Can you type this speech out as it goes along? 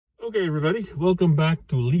Okay, everybody, welcome back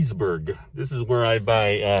to Leesburg. This is where I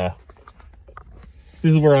buy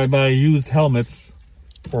used helmets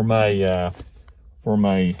for my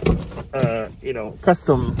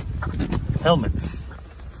custom helmets.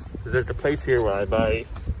 There's a place here where I buy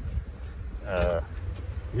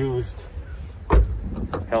used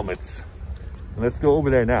helmets. Let's go over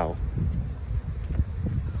there now.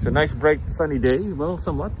 It's a nice bright sunny day. Well,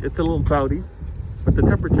 somewhat. It's a little cloudy, but the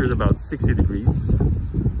temperature is about 60 degrees.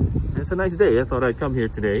 And it's a nice day. I thought I'd come here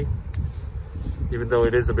today, even though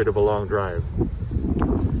it is a bit of a long drive,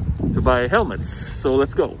 to buy helmets. So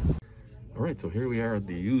let's go. All right, so here we are at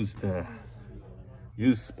the used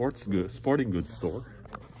sporting goods store.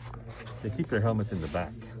 They keep their helmets in the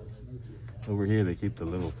back. Over here, they keep the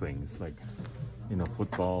little things like,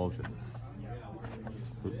 footballs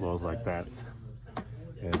like that,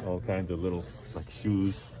 and all kinds of little like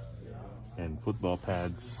shoes and football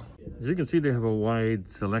pads. As you can see, they have a wide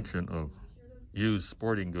selection of used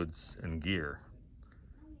sporting goods and gear.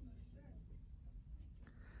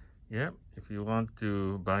 Yeah, if you want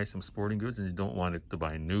to buy some sporting goods and you don't want it to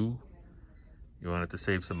buy new, you want it to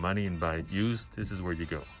save some money and buy it used, this is where you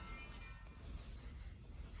go.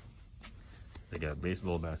 They got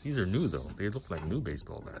baseball bats. These are new though. They look like new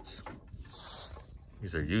baseball bats.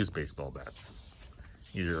 These are used baseball bats.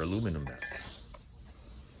 These are aluminum bats.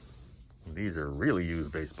 And these are really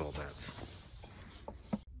used baseball bats.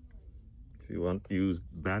 If you want used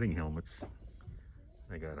batting helmets,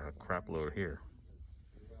 they got a crap load here.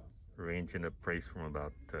 Ranging the price from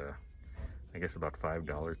about, I guess about $5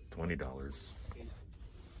 to $20.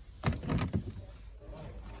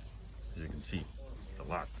 As you can see, a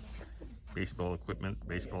lot. Baseball equipment,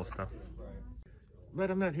 baseball stuff.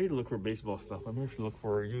 But I'm not here to look for baseball stuff. I'm here to look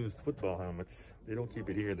for used football helmets. They don't keep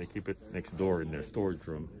it here. They keep it next door in their storage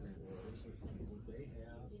room.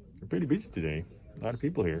 They're pretty busy today. A lot of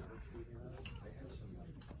people here.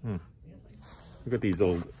 Look at these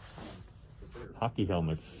old hockey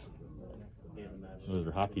helmets. Those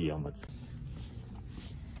are hockey helmets.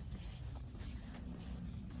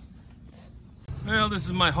 Well, this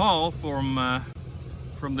is my haul from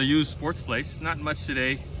the used sports place. Not much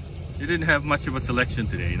today. They didn't have much of a selection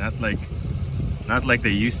today. Not like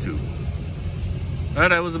they used to.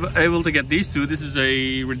 But I was able to get these two. This is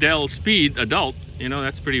a Riddell Speed adult.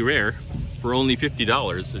 That's pretty rare. For only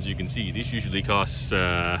 $50, as you can see. These usually cost,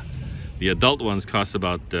 the adult ones cost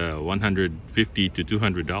about $150 to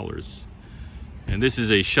 $200. And this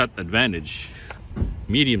is a Shut Advantage,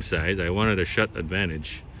 medium size. I wanted a Shut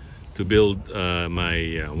Advantage to build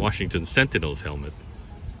my Washington Sentinels helmet.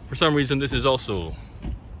 For some reason, this is also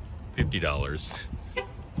 $50,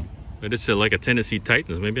 but it's like a Tennessee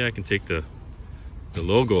Titans. Maybe I can take the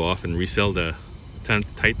logo off and resell the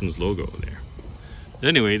Titans logo there. But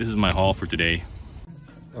anyway, this is my haul for today.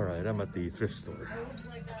 All right, I'm at the thrift store.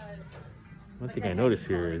 One thing I noticed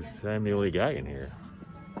here is I'm the only guy in here.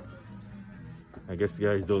 I guess the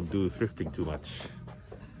guys don't do thrifting too much.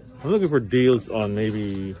 I'm looking for deals on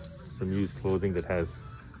maybe some used clothing that has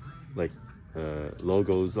like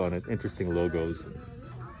logos on it, interesting logos,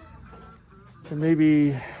 and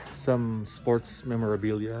maybe some sports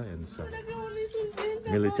memorabilia and some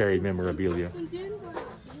military memorabilia.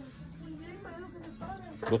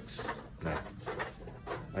 Books? No,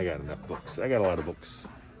 I got enough books. I got a lot of books.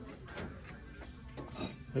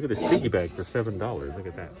 Look at this piggy bag for $7. Look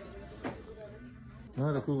at that. One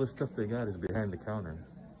of the coolest stuff they got is behind the counter,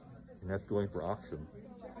 and that's going for auction.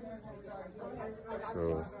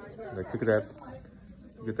 So, like, look at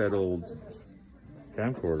that old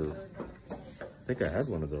camcorder. I think I had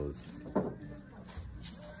one of those.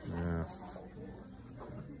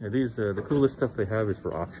 Yeah, these the coolest stuff they have is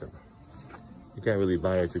for auction. You can't really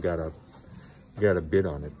buy it. You gotta bid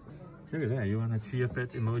on it. Look at that. You want a Chia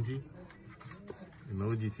Pet emoji?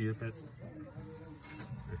 Emoji Chia Pet.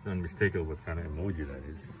 It's unmistakable what kind of emoji that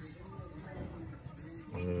is.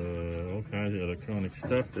 All kinds of electronic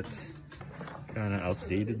stuff that's kind of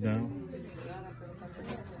outdated now.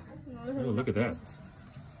 Oh, look at that.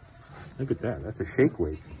 Look at that. That's a shake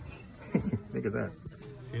weight. Look at that.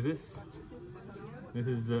 See this? This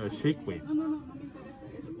is a shake weight.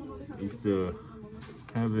 I used to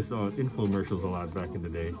have this on infomercials a lot back in the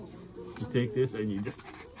day. You take this and you just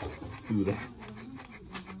do that.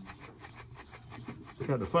 It's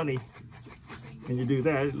kind of funny. When you do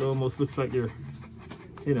that, it almost looks like you're,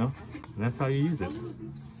 and that's how you use it.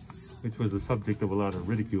 Which was the subject of a lot of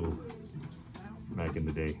ridicule back in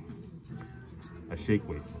the day. A shake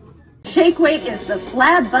weight. Shake weight is the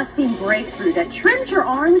flab-busting breakthrough that trims your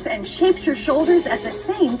arms and shapes your shoulders at the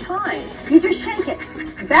same time. You just shake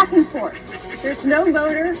it back and forth. There's no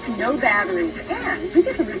motor, no batteries, and you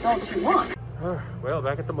get the results you want. Well,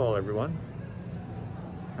 back at the mall, everyone.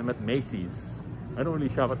 I'm at Macy's. I don't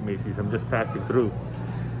really shop at Macy's. I'm just passing through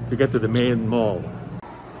to get to the main mall.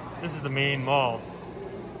 This is the main mall.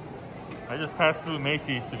 I just passed through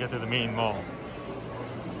Macy's to get to the main mall.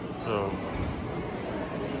 So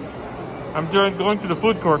I'm going to the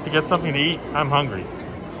food court to get something to eat. I'm hungry.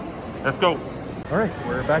 Let's go. All right,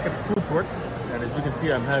 we're back at the food court. And as you can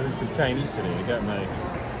see, I'm having some Chinese today. I got my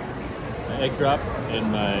egg drop and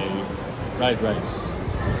my fried rice.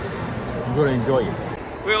 I'm going to enjoy it.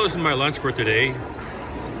 Well, this is my lunch for today.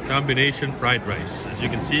 Combination fried rice. As you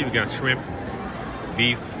can see, we got shrimp,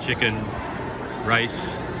 beef, chicken, rice,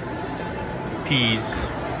 peas,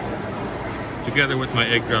 together with my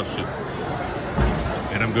egg drop soup.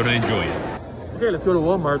 And I'm going to enjoy it. Okay, let's go to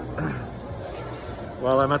Walmart.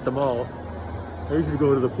 While I'm at the mall, I usually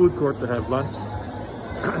go to the food court to have lunch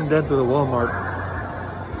and then to the Walmart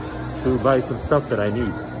to buy some stuff that I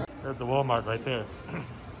need. There's the Walmart right there. I'm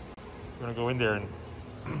gonna go in there and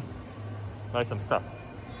buy some stuff.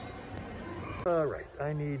 All right,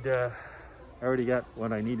 I already got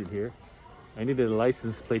what I needed here. I needed a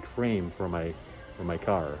license plate frame for my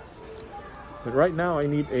car. But right now I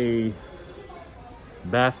need a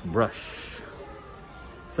bath brush.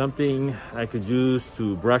 Something I could use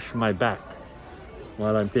to brush my back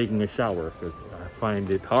while I'm taking a shower, because I find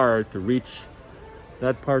it hard to reach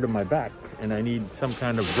that part of my back, and I need some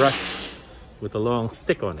kind of brush with a long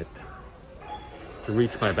stick on it to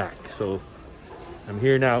reach my back. So I'm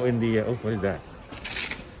here now in the oh, what is that?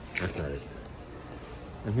 That's not it.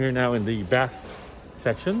 I'm here now in the bath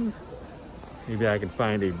section. Maybe I can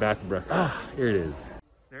find a bath brush. Ah, here it is.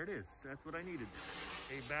 There it is. That's what I needed.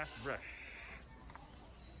 A bath brush.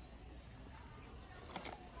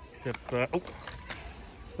 Except oh,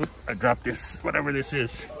 I dropped this, whatever this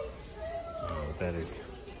is. I don't know what that is.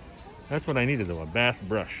 That's what I needed though, a bath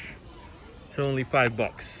brush. It's only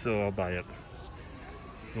 $5, so I'll buy it.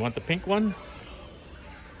 You want the pink one,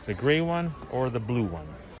 the gray one, or the blue one?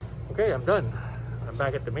 Okay, I'm done. I'm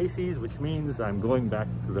back at the Macy's, which means I'm going back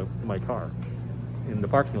to my car in the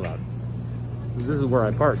parking lot. This is where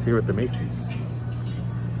I parked, here at the Macy's.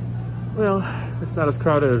 Well, it's not as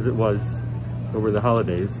crowded as it was over the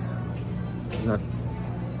holidays. Not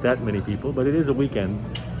that many people, but it is a weekend,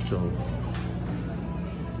 so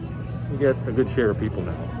we get a good share of people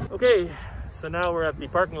now. Okay, so now we're at the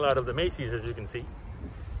parking lot of the Macy's, as you can see.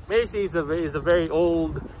 Macy's is a very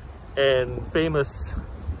old and famous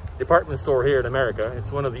department store here in America.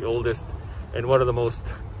 It's one of the oldest and one of the most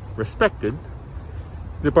respected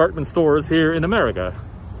department stores here in America.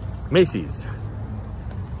 Macy's.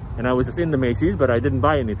 And I was just in the Macy's, but I didn't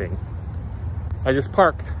buy anything. I just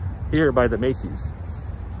parked here by the Macy's.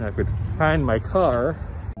 And I could find my car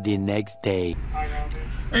the next day.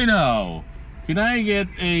 Hey now, can I get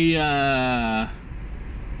a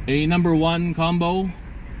number one combo?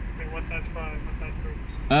 Okay, what size fries? What size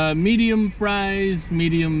Coke? Medium fries,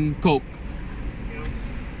 medium Coke.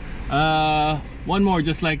 Meals? One more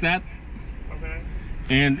just like that. Okay.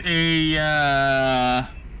 And a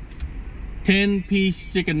 10-piece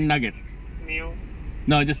chicken nugget. Meal?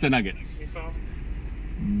 No, just the nuggets. Meat sauce?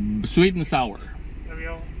 Sweet and sour. There we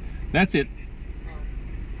go. That's it.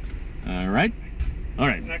 All right. All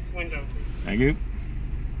right. Next window, please. Thank you.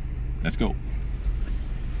 Let's go.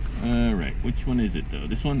 All right. Which one is it though?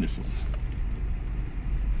 This one? This one.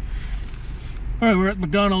 All right. We're at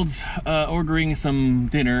McDonald's ordering some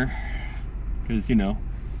dinner because, you know,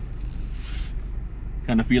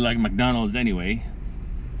 kind of feel like McDonald's anyway.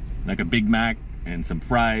 Like a Big Mac and some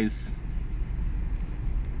fries.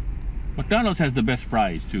 McDonald's has the best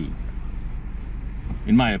fries too,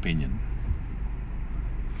 in my opinion.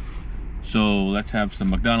 So let's have some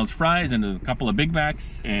McDonald's fries and a couple of Big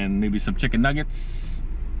Macs and maybe some chicken nuggets,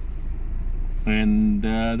 and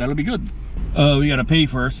that'll be good. We gotta pay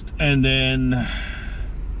first, and then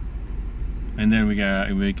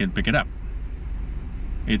we can pick it up.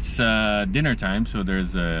 It's dinner time, so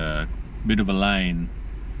there's a bit of a line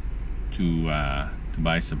to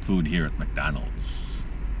buy some food here at McDonald's.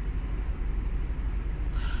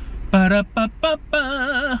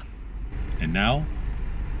 Ba-da-ba-ba-ba. And now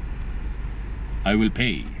I will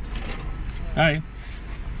pay. Hi.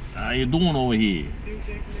 How you doing over here? 2 Big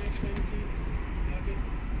Mac, 10-piece nugget.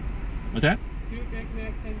 What's that? 2 Big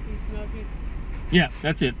Mac, 10-piece nugget. Yeah,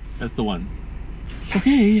 that's it. That's the one.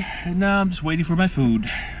 Okay, and now I'm just waiting for my food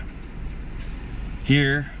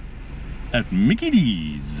here at Mickey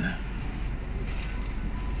D's.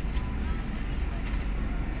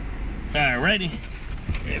 Alrighty.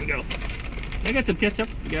 There we go. I got some ketchup.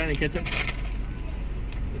 You got any ketchup?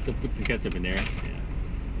 Put the ketchup in there.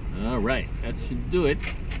 Yeah. All right, that should do it.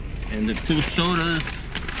 And the 2 sodas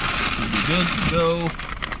should be good to go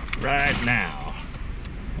right now.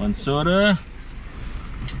 1 soda,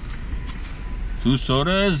 2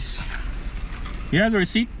 sodas. You have the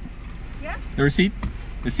receipt? Yeah. The receipt?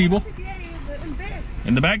 Recibo? Yeah, in bed.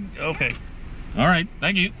 In the bag? Okay. All right,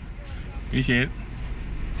 thank you. Appreciate it.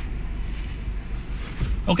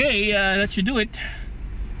 Okay, that should do it.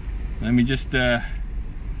 Let me just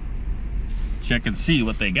check and see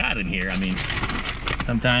what they got in here. I mean,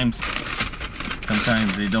 sometimes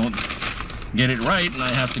they don't get it right and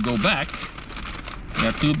I have to go back.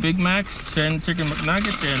 Got 2 Big Macs, 10 chicken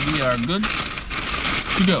McNuggets, and we are good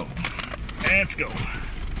to go. Let's go.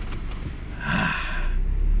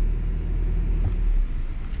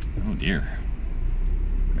 Oh dear,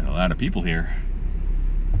 got a lot of people here.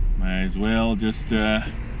 Might as well just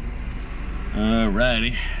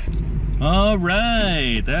alrighty. All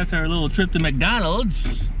right, that's our little trip to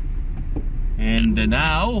McDonald's, and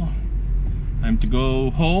now I'm to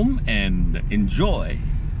go home and enjoy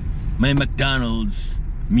my McDonald's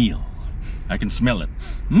meal. I can smell it.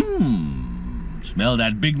 Smell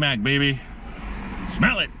that Big Mac, baby.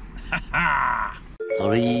 Smell it. Ha ha.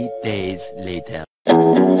 3 days later.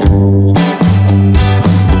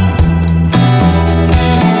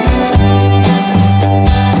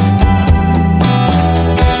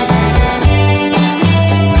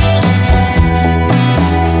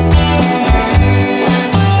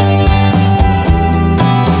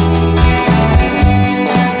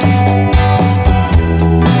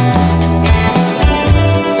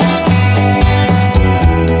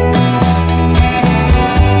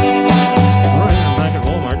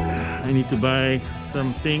 Buy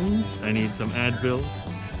some things. I need some Advil,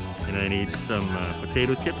 and I need some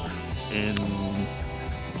potato chips, and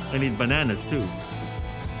I need bananas too.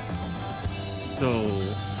 So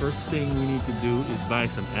first thing we need to do is buy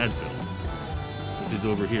some Advil, which is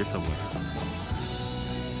over here somewhere.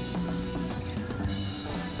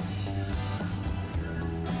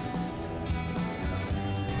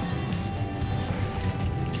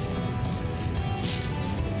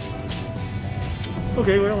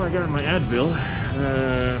 Okay, well, I got my Advil.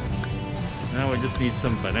 Now I just need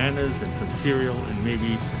some bananas and some cereal and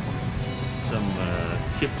maybe some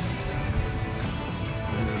chips.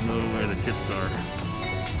 I don't know where the chips are.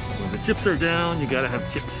 When the chips are down, you gotta have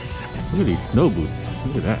chips. Look at these snow boots.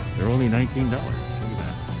 Look at that. They're only $19. Look at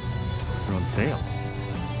that. They're on sale.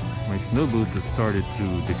 My snow boots have started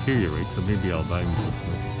to deteriorate, so maybe I'll buy them some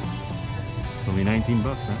snow boots. Only 19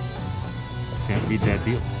 bucks, huh? Can't beat that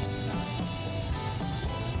deal.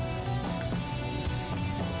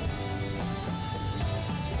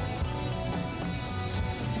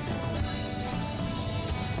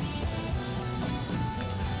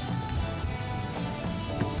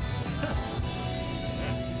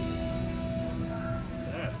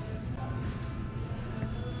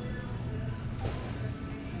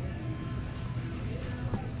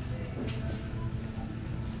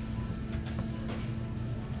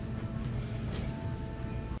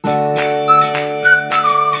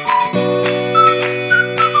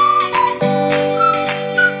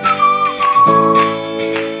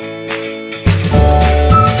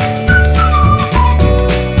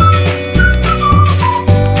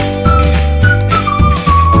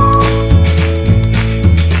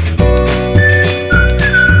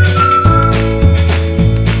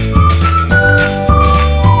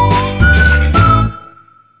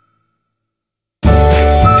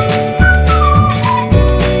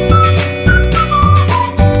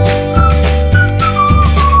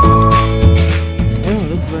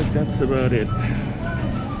 About it.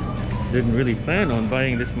 Didn't really plan on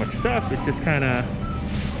buying this much stuff. It just kind of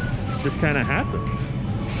happened.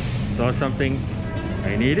 Saw something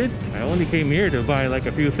I needed. I only came here to buy like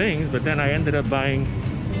a few things, but then I ended up buying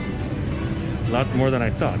a lot more than I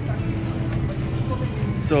thought.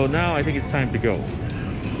 So now I think it's time to go.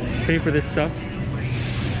 Pay for this stuff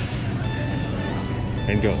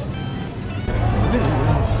and go.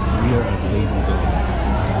 We are at Leesburg.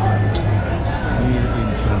 We're in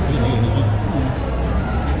Champaign.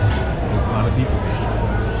 A lot of people.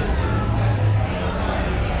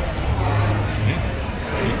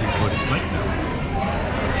 This is what it's like now.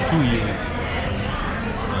 It's 2 years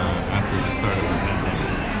after the start of the pandemic.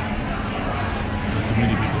 Too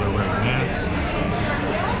many people are wearing masks.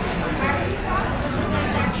 There's not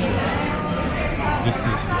much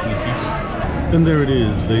distance between people. And there it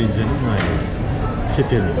is, ladies and gentlemen, my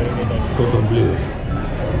chicken cordon bleu.